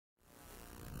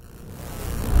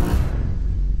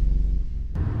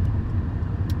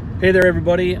Hey there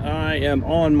everybody, I am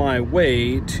on my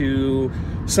way to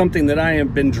something that I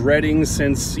have been dreading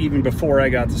since even before I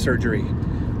got the surgery.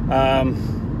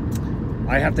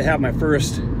 I have to have my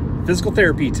first physical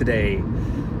therapy today,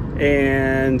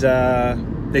 and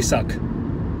they suck.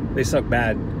 They suck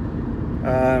bad.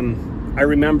 I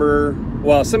remember,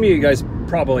 well, some of you guys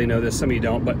probably know this, some of you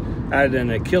don't, but I had an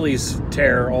Achilles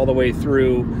tear all the way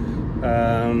through,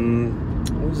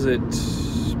 what was it,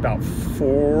 about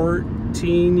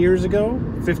 15 years ago,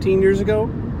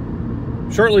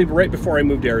 shortly right before I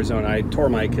moved to Arizona. I tore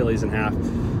my Achilles in half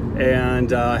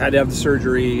and had to have the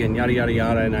surgery and yada yada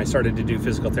yada, and I started to do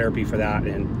physical therapy for that,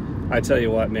 and I tell you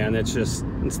what, man, it's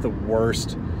the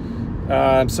worst.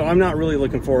 So I'm not really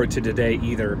looking forward to today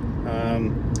either.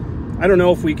 I don't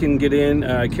know if we can get in.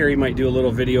 Carrie might do a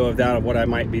little video of that, of what I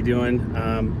might be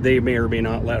doing. They may or may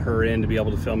not let her in to be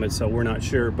able to film it, so we're not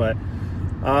sure, but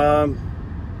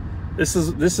this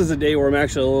is a day where I'm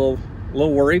actually a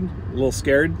little worried, a little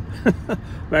scared.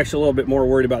 I'm actually a little bit more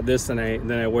worried about this than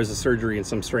I was the surgery in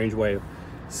some strange way.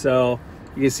 So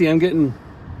you can see I'm getting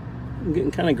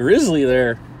kind of grizzly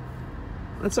there.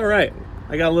 That's all right.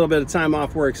 I got a little bit of time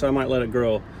off work, so I might let it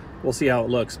grow. We'll see how it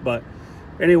looks. But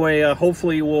anyway,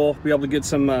 hopefully we'll be able to get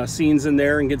some scenes in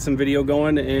there and get some video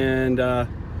going, and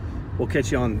we'll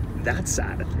catch you on that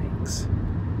side of things.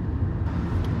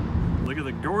 Look at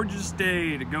the gorgeous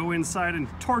day to go inside and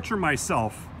torture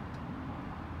myself.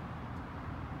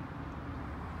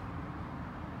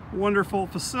 Wonderful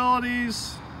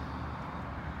facilities.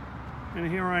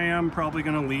 And here I am, probably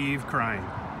gonna leave crying.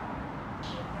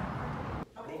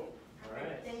 Okay. All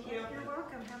right. Thank you. You're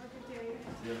welcome. Have a good day.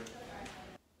 Yeah.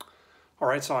 All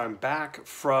right, so I'm back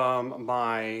from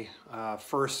my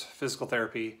first physical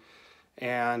therapy,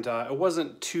 and it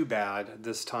wasn't too bad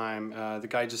this time. The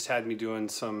guy just had me doing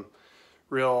some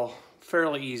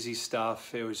fairly easy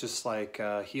stuff. It was just like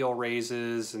heel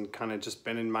raises and kind of just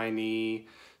bending my knee,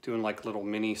 doing like little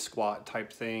mini squat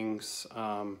type things,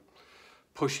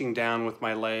 pushing down with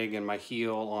my leg and my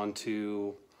heel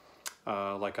onto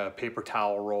like a paper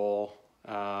towel roll.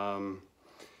 And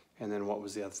then what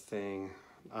was the other thing?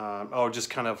 Oh, just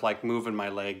kind of like moving my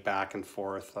leg back and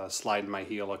forth, sliding my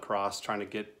heel across, trying to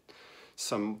get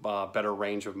some better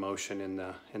range of motion in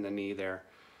the knee there.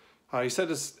 He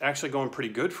said it's actually going pretty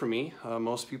good for me.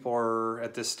 Most people are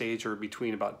at this stage are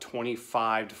between about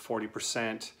 25 to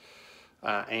 40%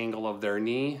 angle of their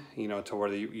knee, you know, to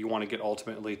where you want to get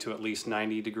ultimately to at least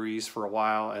 90 degrees for a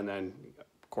while, and then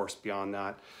of course beyond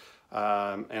that.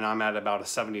 And I'm at about a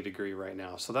 70 degree right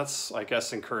now, so that's, I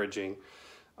guess, encouraging.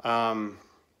 I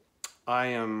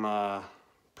am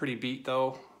pretty beat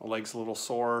though. My leg's a little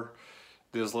sore.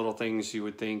 Those little things you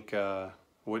would think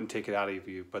wouldn't take it out of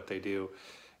you, but they do.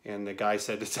 And the guy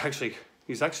said he's actually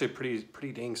a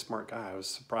pretty dang smart guy. I was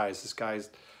surprised. This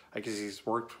guy's, I guess he's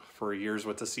worked for years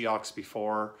with the Seahawks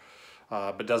before,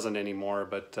 but doesn't anymore.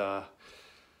 But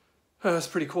that's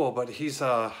pretty cool. But he's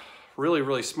really,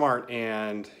 really smart.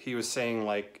 And he was saying,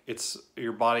 like, it's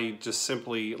your body just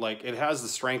simply, like, it has the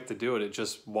strength to do it. It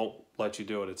just won't let you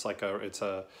do it. It's like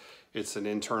it's an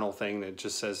internal thing that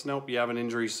just says, nope, you have an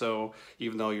injury. So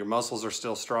even though your muscles are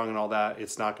still strong and all that,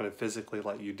 it's not going to physically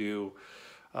let you do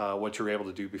what you were able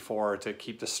to do before to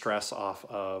keep the stress off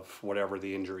of whatever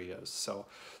the injury is. So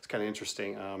it's kind of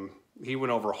interesting. He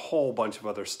went over a whole bunch of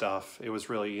other stuff. It was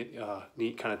really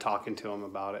neat kind of talking to him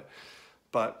about it.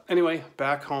 But anyway,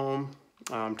 back home,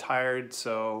 I'm tired,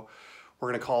 so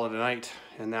we're going to call it a night,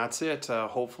 and that's it.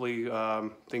 Hopefully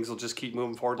things will just keep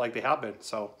moving forward like they have been.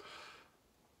 So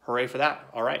hooray for that.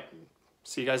 All right.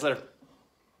 See you guys later.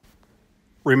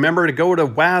 Remember to go to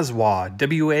Wazwa,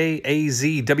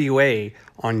 W-A-A-Z-W-A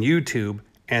on YouTube,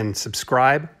 and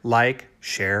subscribe, like,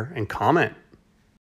 share, and comment.